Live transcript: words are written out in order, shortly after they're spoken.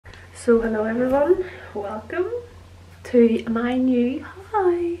So hello everyone, welcome to my new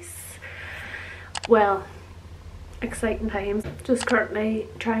house. Well, exciting times. Just currently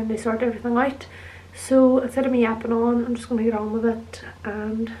trying to sort everything out. So instead of me yapping on, I'm just going to get on with it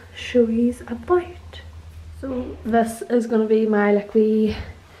and show you about. So this is going to be my wee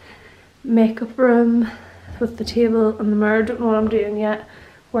makeup room with the table and the mirror. Don't know what I'm doing yet,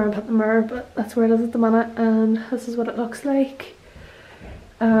 where I'm putting the mirror, but that's where it is at the minute, and this is what it looks like.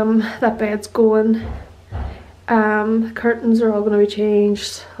 That bed's going. Curtains are all going to be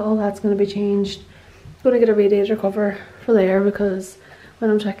changed. All that's going to be changed. Going to get a radiator cover for there because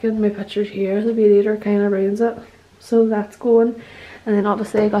when I'm checking my pictures here, the radiator kind of ruins it. So that's going. And then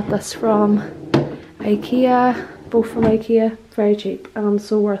obviously I got this from IKEA. Both from IKEA. Very cheap and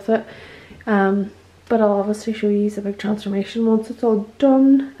so worth it. But I'll obviously show you a big transformation once it's all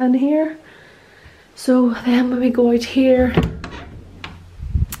done in here. So then when we go out here,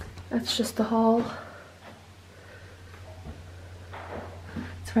 it's just the hall.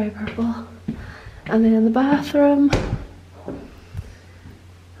 It's very purple. And then the bathroom,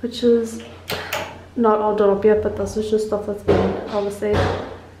 which is not all done up yet, but this is just stuff that's been obviously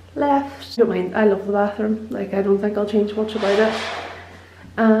left. I don't mind, I love the bathroom. Like, I don't think I'll change much about it.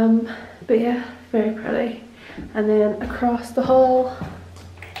 But yeah, very pretty. And then across the hall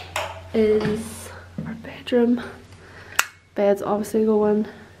is our bedroom. Bed's obviously going.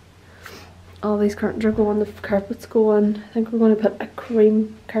 All these curtains are going, the carpet's going. I think we're going to put a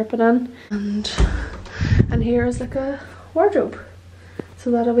cream carpet in. And here is like a wardrobe.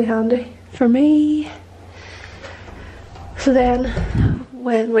 So that'll be handy for me. So then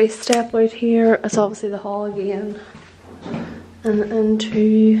when we step out here, it's obviously the hall again. And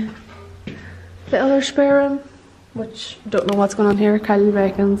into the other spare room, which I don't know what's going on here. Kylie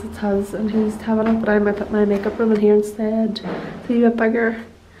reckons it has, and he's having it, but I might put my makeup room in here instead. It's a bit bigger.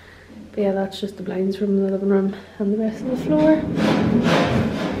 But yeah, that's just the blinds from the living room and the rest of the floor.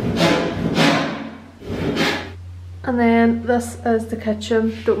 And then this is the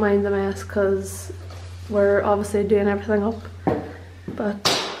kitchen. Don't mind the mess because we're obviously doing everything up.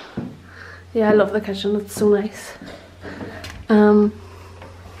 But yeah, I love the kitchen, it's so nice. It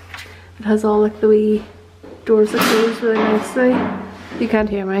has all like the wee doors that close really nicely. You can't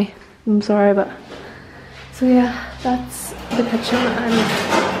hear me, I'm sorry, but so yeah, that's the kitchen.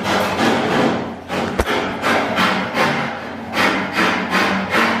 And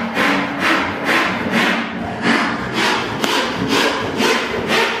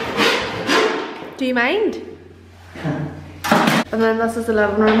do you mind? And then this is the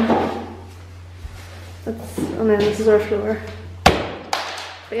living room. And then this is our floor.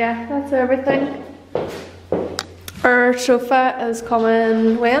 But yeah, that's everything. Our sofa is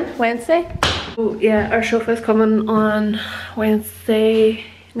coming when? Wednesday? Oh yeah, our sofa is coming on Wednesday,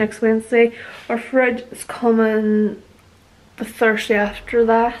 next Wednesday. Our fridge is coming the Thursday after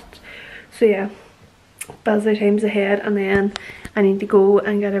that. So yeah, busy times ahead, and then I need to go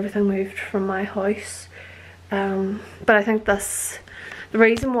and get everything moved from my house. But I think this, the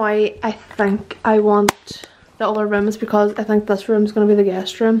reason why I think I want the other room is because I think this room is going to be the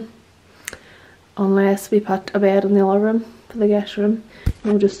guest room. Unless we put a bed in the other room for the guest room.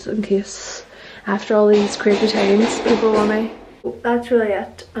 You know, just in case after all these crazy times people want me. That's really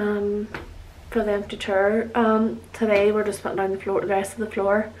it for the empty chair. Today we're just putting down the rest of the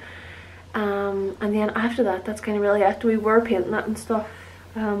floor. And then after that, that's kind of really it. We were painting it and stuff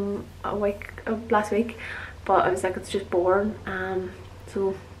last week, but I was like, it's just boring.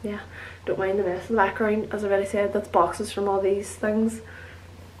 So yeah, don't mind the mess in the background. As I already said, that's boxes from all these things.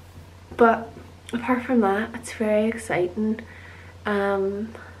 But apart from that, it's very exciting.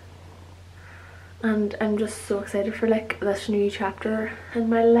 And I'm just so excited for like this new chapter in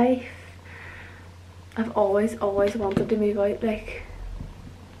my life. I've always wanted to move out, like,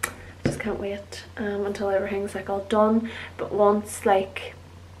 just can't wait until everything's like all done. But once like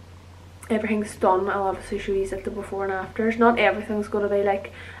everything's done, I'll obviously show you like the before and afters. Not everything's going to be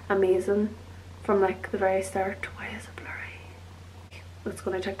like amazing from like the very start. Why is it blurry? It's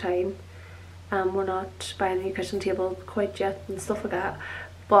going to take time. We're not buying a new kitchen table quite yet and stuff like that,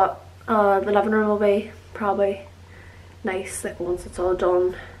 but the living room will be probably nice like once it's all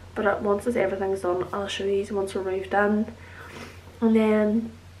done. But once everything's done, I'll show you once we're moved in. And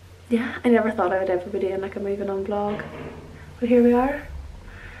then yeah, I never thought I would ever be doing like a moving on vlog, but here we are,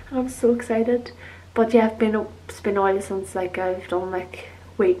 and I'm so excited. But yeah, it's been a while since like I've done like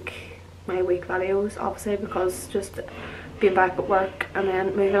my week videos, obviously, because just being back at work and then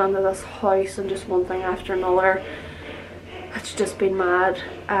moving on to this house and just one thing after another, it's just been mad.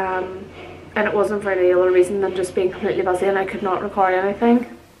 And it wasn't for any other reason than just being completely busy and I could not record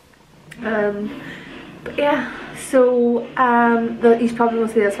anything. But yeah, so you probably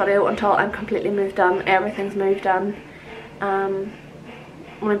won't see this video until I'm completely moved in. Everything's moved in.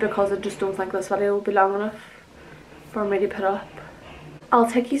 Only because I just don't think this video will be long enough for me to put up. I'll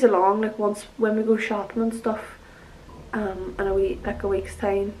take you along like once when we go shopping and stuff, in a week's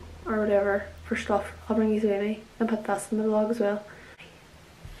time or whatever for stuff. I'll bring you with me and put this in the vlog as well.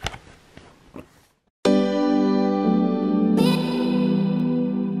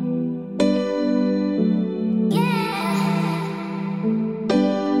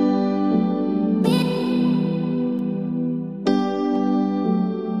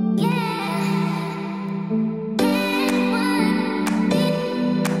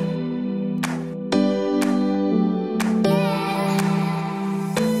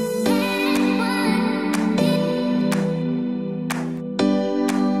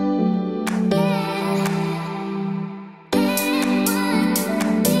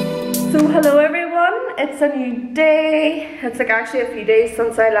 So hello everyone, it's a new day. It's like actually a few days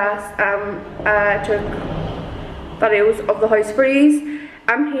since I last took videos of the house freeze.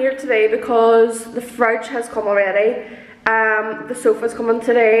 I'm here today because the fridge has come already, the sofa's coming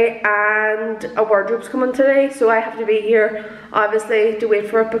today and a wardrobe's coming today, so I have to be here obviously to wait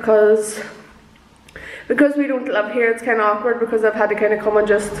for it because we don't live here. It's kind of awkward because I've had to kind of come and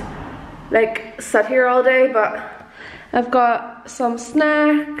just like sit here all day, but I've got some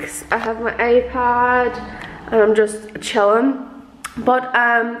snacks, I have my iPad, and I'm just chilling. But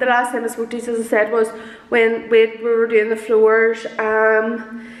the last time I spoke to you, as I said, was when we were doing the floors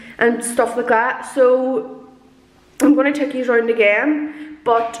and stuff like that. So I'm going to take you around again,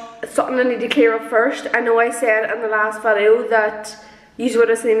 but it's something I need to clear up first. I know I said in the last video that you would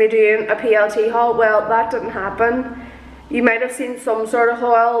have seen me doing a PLT haul. Well, that didn't happen. You might have seen some sort of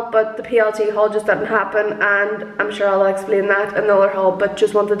haul, but the PLT haul just didn't happen, and I'm sure I'll explain that in the other haul, but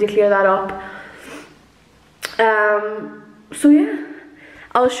just wanted to clear that up. So yeah,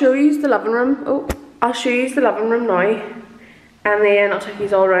 I'll show you the living room. Oh, I'll show you the living room now, and then I'll take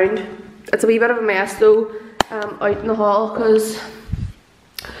you all around. It's a wee bit of a mess though, out in the hall, because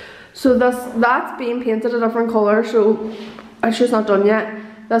that's being painted a different colour, so it's just not done yet.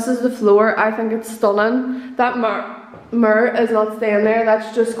 This is the floor. I think it's stunning. That mirror is not staying there,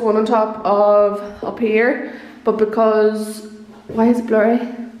 that's just going on top of up here, but because why is it blurry?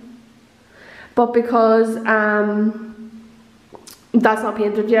 But because that's not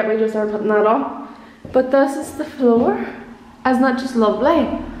painted yet, we just aren't putting that on. But this is the floor. Isn't that just lovely?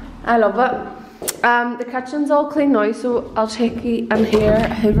 I love it. The kitchen's all clean now, so I'll take you in here. I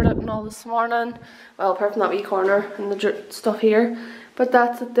hoovered it and all this morning, well apart from that wee corner and the stuff here, but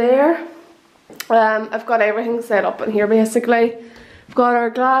that's it there. I've got everything set up in here basically. I've got our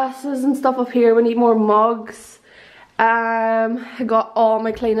glasses and stuff up here. We need more mugs. I got all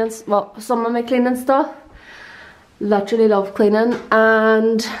my cleaning, well, some of my cleaning stuff. Literally love cleaning.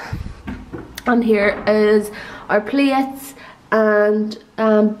 And here is our plates and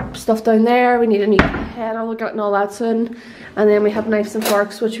stuff down there. We need a new pen. I'll look at all that soon. And then we have knives and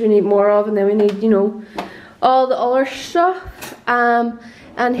forks, which we need more of. And then we need, you know, all the other stuff.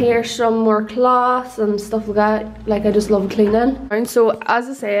 And here's some more cloths and stuff like that. Like, I just love cleaning. And so as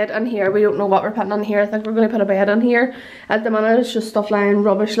I said, in here we don't know what we're putting in here. I think we're going to put a bed in here. At the minute it's just stuff lying,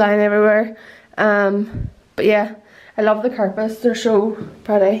 rubbish lying everywhere. But yeah, I love the carpets, they're so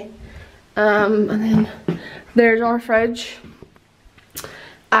pretty. And then there's our fridge.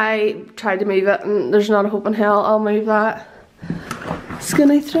 I tried to move it and there's not a hope in hell I'll move that.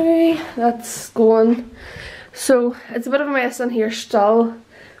 Skinny tray, that's going. So it's a bit of a mess in here still,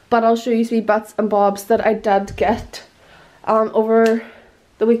 but I'll show you some bits and bobs that I did get over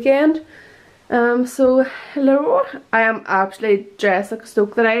the weekend. So hello, I am actually dressed like a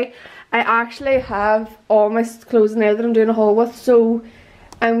stoke today. I actually have all my clothes in there that I'm doing a haul with, so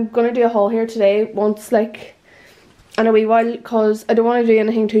I'm gonna do a haul here today once, like, in a wee while, because I don't want to do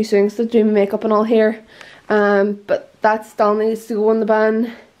anything too soon because I do my makeup and all here. But that still needs to go in the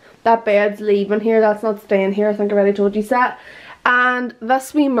bin. That bed's leaving here, that's not staying here. I think I already told you that. And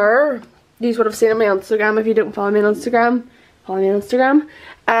this wee mirror, you would have seen on my Instagram. If you don't follow me on Instagram, follow me on Instagram.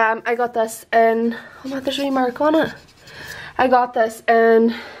 I got this in, oh my, there's a wee mark on it. I got this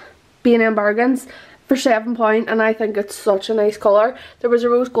in B&M Bargains for £7, and I think it's such a nice colour. There was a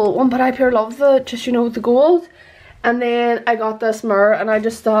rose gold one, but I pure love the, just, you know, the gold. And then I got this mirror and I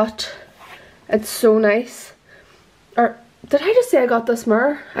just thought it's so nice. Or did I just say I got this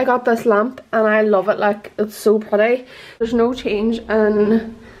mirror? I got this lamp and I love it, like, it's so pretty. There's no change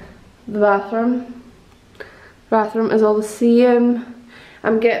in the bathroom. The bathroom is all the same.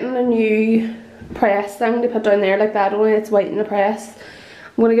 I'm getting a new press thing to put down there like that, only it's white in the press.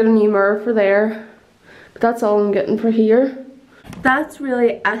 I'm gonna get a new mirror for there, but that's all I'm getting for here. That's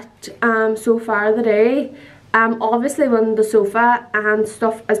really it so far the day. Obviously when the sofa and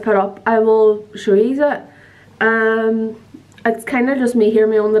stuff is put up, I will show you it. It's kind of just me here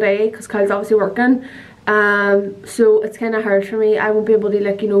my own day because Kyle's obviously working. So it's kind of hard for me. I won't be able to,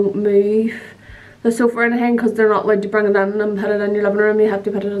 like, you know, move the sofa or anything because they're not allowed to bring it in and put it in your living room. You have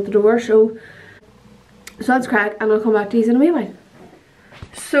to put it at the door. So that's crack, and I'll come back to you in a wee while.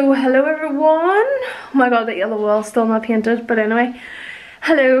 So hello everyone. Oh my god, that yellow wall's still not painted, but anyway,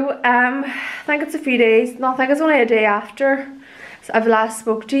 hello. I think it's a few days, no, I think it's only a day after I've last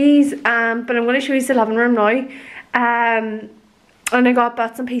spoke to you, but I'm going to show you the living room now. And I got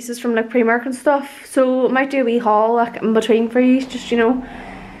bits and pieces from like Primark and stuff, so I might do a wee haul like in between for you, just, you know,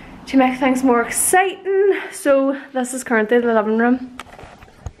 to make things more exciting. So this is currently the living room.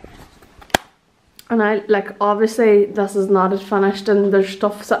 And I, like, obviously this is not as finished and there's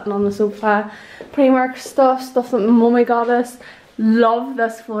stuff sitting on the sofa. Primark stuff that my mummy got us. Love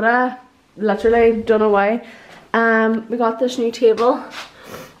this photo. Literally, don't know why. We got this new table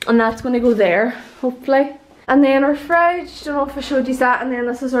and that's going to go there, hopefully. And then our fridge, don't know if I showed you that. And then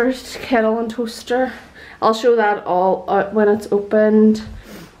this is our kettle and toaster. I'll show that all out when it's opened.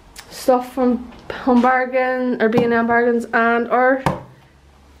 Stuff from Home Bargain, or B&M Bargains, and our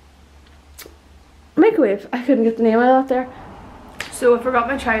microwave. I couldn't get the name of that there. So I forgot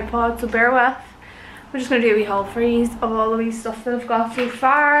my tripod, so bear with. We're just going to do a wee haul for you of all the wee stuff that I've got so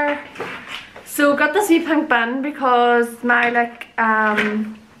far. So got this wee pink bin because my like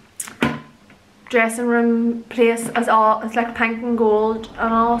dressing room place is all, it's like pink and gold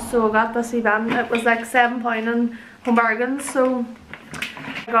and all, so I got this wee bin. It was like £7 in Home Bargains. So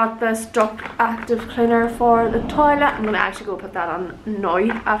I got this duct active cleaner for the toilet. I'm going to actually go put that on now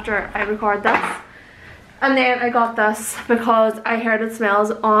after I record this. And then I got this because I heard it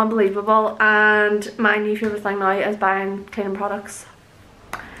smells unbelievable, and my new favourite thing now is buying cleaning products.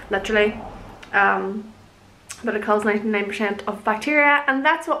 Literally. But it kills 99% of bacteria, and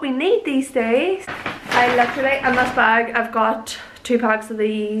that's what we need these days. I literally, in this bag, I've got 2 packs of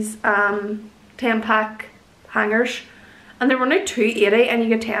these 10-pack hangers, and they were only £2.80 and you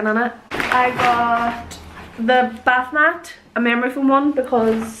get 10 in it. I got the bath mat, a memory foam one,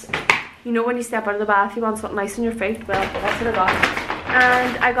 because you know when you step out of the bath you want something nice on your feet. Well, that's what I got.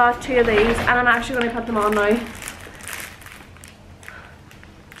 And I got 2 of these, and I'm actually going to put them on now.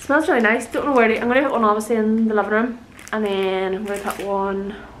 Smells really nice. Don't know where to. I'm going to put one obviously in the living room, and then I'm going to put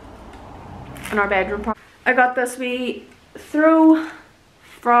one in our bedroom. I got this wee throw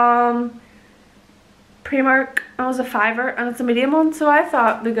from Primark, and it was a £5, and it's a medium one, so I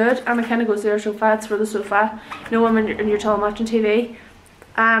thought it'd be good. And it kind of goes to your sofa. It's for the sofa, you know, when you're chilling watching TV.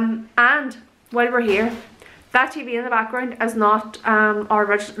 And while we're here, that TV in the background is not our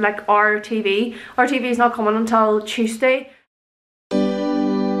TV. Our TV is not coming until Tuesday.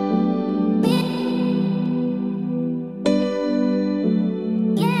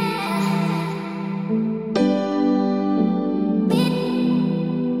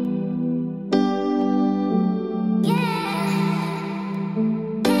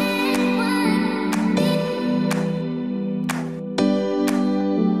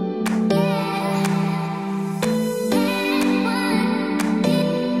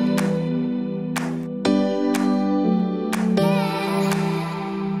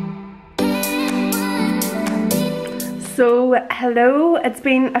 So hello, it's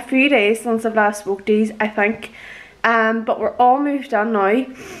been a few days since I've last spoke to you, I think, but we're all moved in now.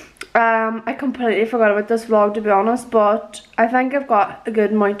 I completely forgot about this vlog, to be honest, but I think I've got a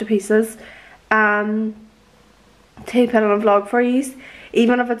good amount of pieces to put on a vlog for you.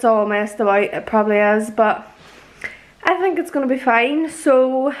 Even if it's all messed about, it probably is, but I think it's going to be fine.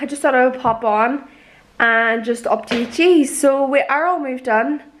 So I just thought I would pop on and just update you. So we are all moved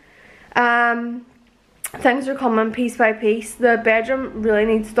in. Things are coming piece by piece. The bedroom really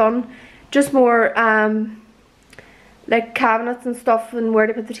needs done. Just more like cabinets and stuff, and where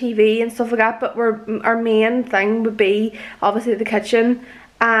to put the TV and stuff like that. But our main thing would be obviously the kitchen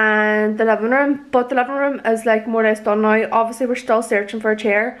and the living room. But the living room is like more or less done now. Obviously we're still searching for a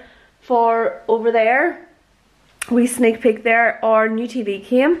chair for over there. We sneak peek there. Our new TV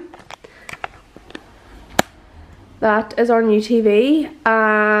came. That is our new TV.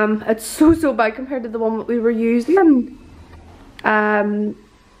 It's so bad compared to the one that we were using. And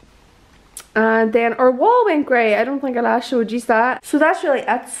then our wall went grey. I don't think I last showed you that. So that's really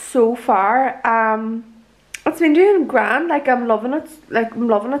it so far. It's been doing grand. Like, I'm loving it. Like, I'm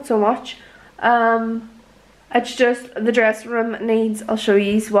loving it so much. It's just the dressing room needs, I'll show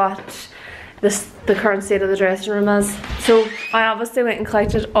you what the current state of the dressing room is. So I obviously went and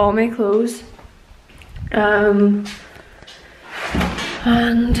collected all my clothes. And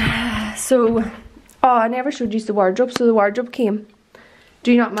so, oh, I never showed you the wardrobe. So the wardrobe came.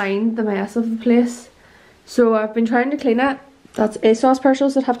 Do not mind the mess of the place. So I've been trying to clean it. That's ASOS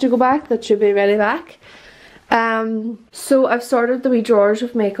parcels that have to go back. That should be ready back. So I've sorted the wee drawers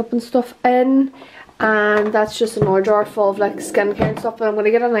with makeup and stuff in. And that's just another drawer full of like skincare and stuff. But I'm going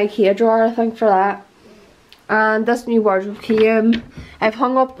to get an IKEA drawer, I think, for that. And this new wardrobe came. I've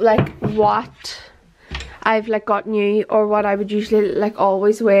hung up like what I've like got new, or what I would usually like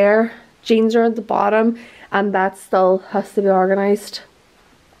always wear. Jeans are at the bottom, and that still has to be organised.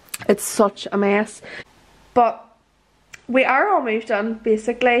 It's such a mess. But we are almost done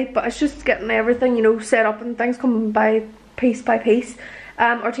basically, but it's just getting everything, you know, set up and things coming by piece by piece.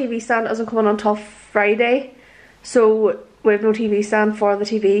 Our TV stand isn't coming until Friday, so we have no TV stand for the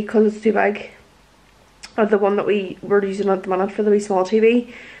TV because it's too big. Or the one that we were using at the minute for the wee small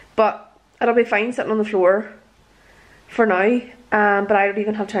TV, but it'll be fine sitting on the floor for now. But I don't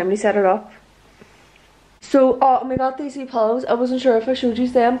even have time to set it up. So, oh, and we got these wee pillows. I wasn't sure if I showed you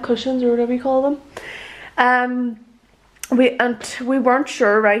them, cushions or whatever you call them. We weren't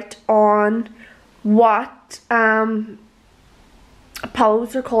sure right on what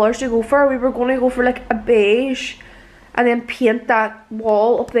pillows or colours to go for. We were going to go for like a beige and then paint that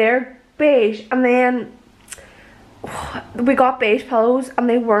wall up there beige, and then we got beige pillows and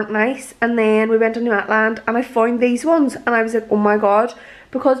they weren't nice, and then we went to Newfoundland and I found these ones and I was like, oh my god,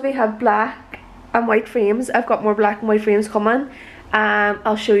 because we have black and white frames. I've got more black and white frames coming.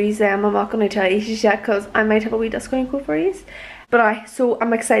 I'll show you them. I'm not going to tell you yet because I might have a wee discount code for you. But so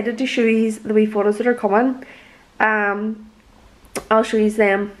I'm excited to show you the wee photos that are coming. I'll show you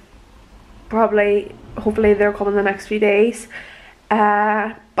them probably, hopefully they're coming the next few days.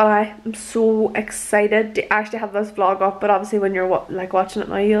 But I am so excited to actually have this vlog up, but obviously when you're like watching it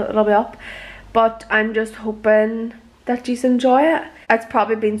now, it'll be up. But I'm just hoping that you enjoy it. It's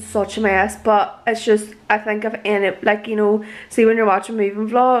probably been such a mess, but it's just, I think if any, like, you know, see when you're watching moving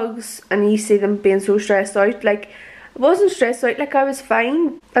vlogs and you see them being so stressed out, like, I wasn't stressed out, like I was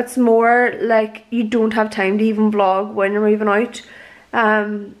fine. It's more like you don't have time to even vlog when you're moving out,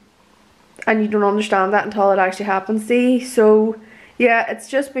 and you don't understand that until it actually happens to you. So yeah, it's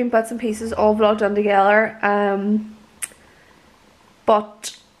just been bits and pieces all vlogged in together.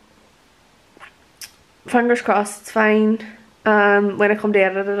 But fingers crossed it's fine. When I come to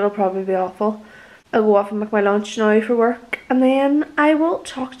edit it, it'll probably be awful. I'll go off and make my lunch now for work, and then I will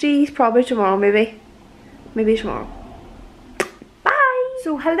talk to you probably tomorrow, maybe tomorrow. Bye!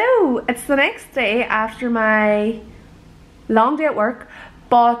 So hello, it's the next day after my long day at work,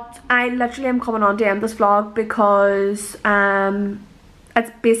 but I literally am coming on to end this vlog because it's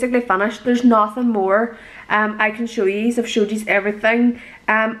basically finished. There's nothing more I can show you. I've showed you everything.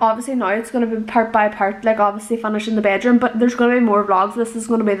 Obviously now it's going to be part by part, like obviously finishing the bedroom, but there's going to be more vlogs. This is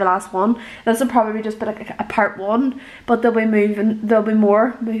going to be the last one. This will probably just be like a part one, but there'll be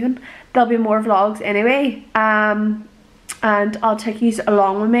more vlogs anyway. And I'll take you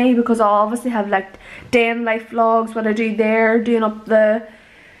along with me because I'll obviously have like day in life vlogs, what I do there, doing up the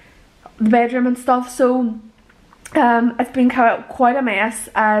bedroom and stuff. So it's been quite a mess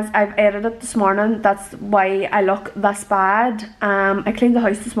as I've edited this morning. That's why I look this bad. I cleaned the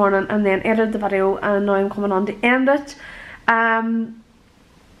house this morning and then edited the video, and now I'm coming on to end it.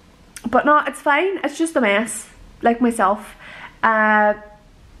 But no, it's fine. It's just a mess, like myself.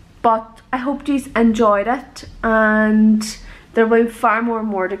 But I hope you enjoyed it, and there will be far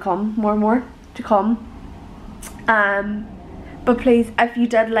more to come. But please, if you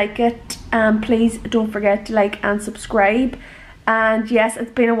did like it, please don't forget to like and subscribe. And yes,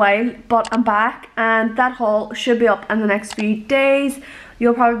 it's been a while, but I'm back, and that haul should be up in the next few days.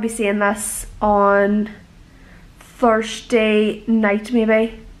 You'll probably be seeing this on Thursday night,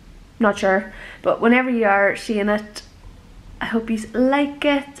 maybe, not sure, but whenever you are seeing it, I hope you like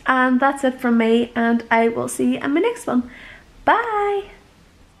it. And that's it from me, and I will see you in my next one. Bye!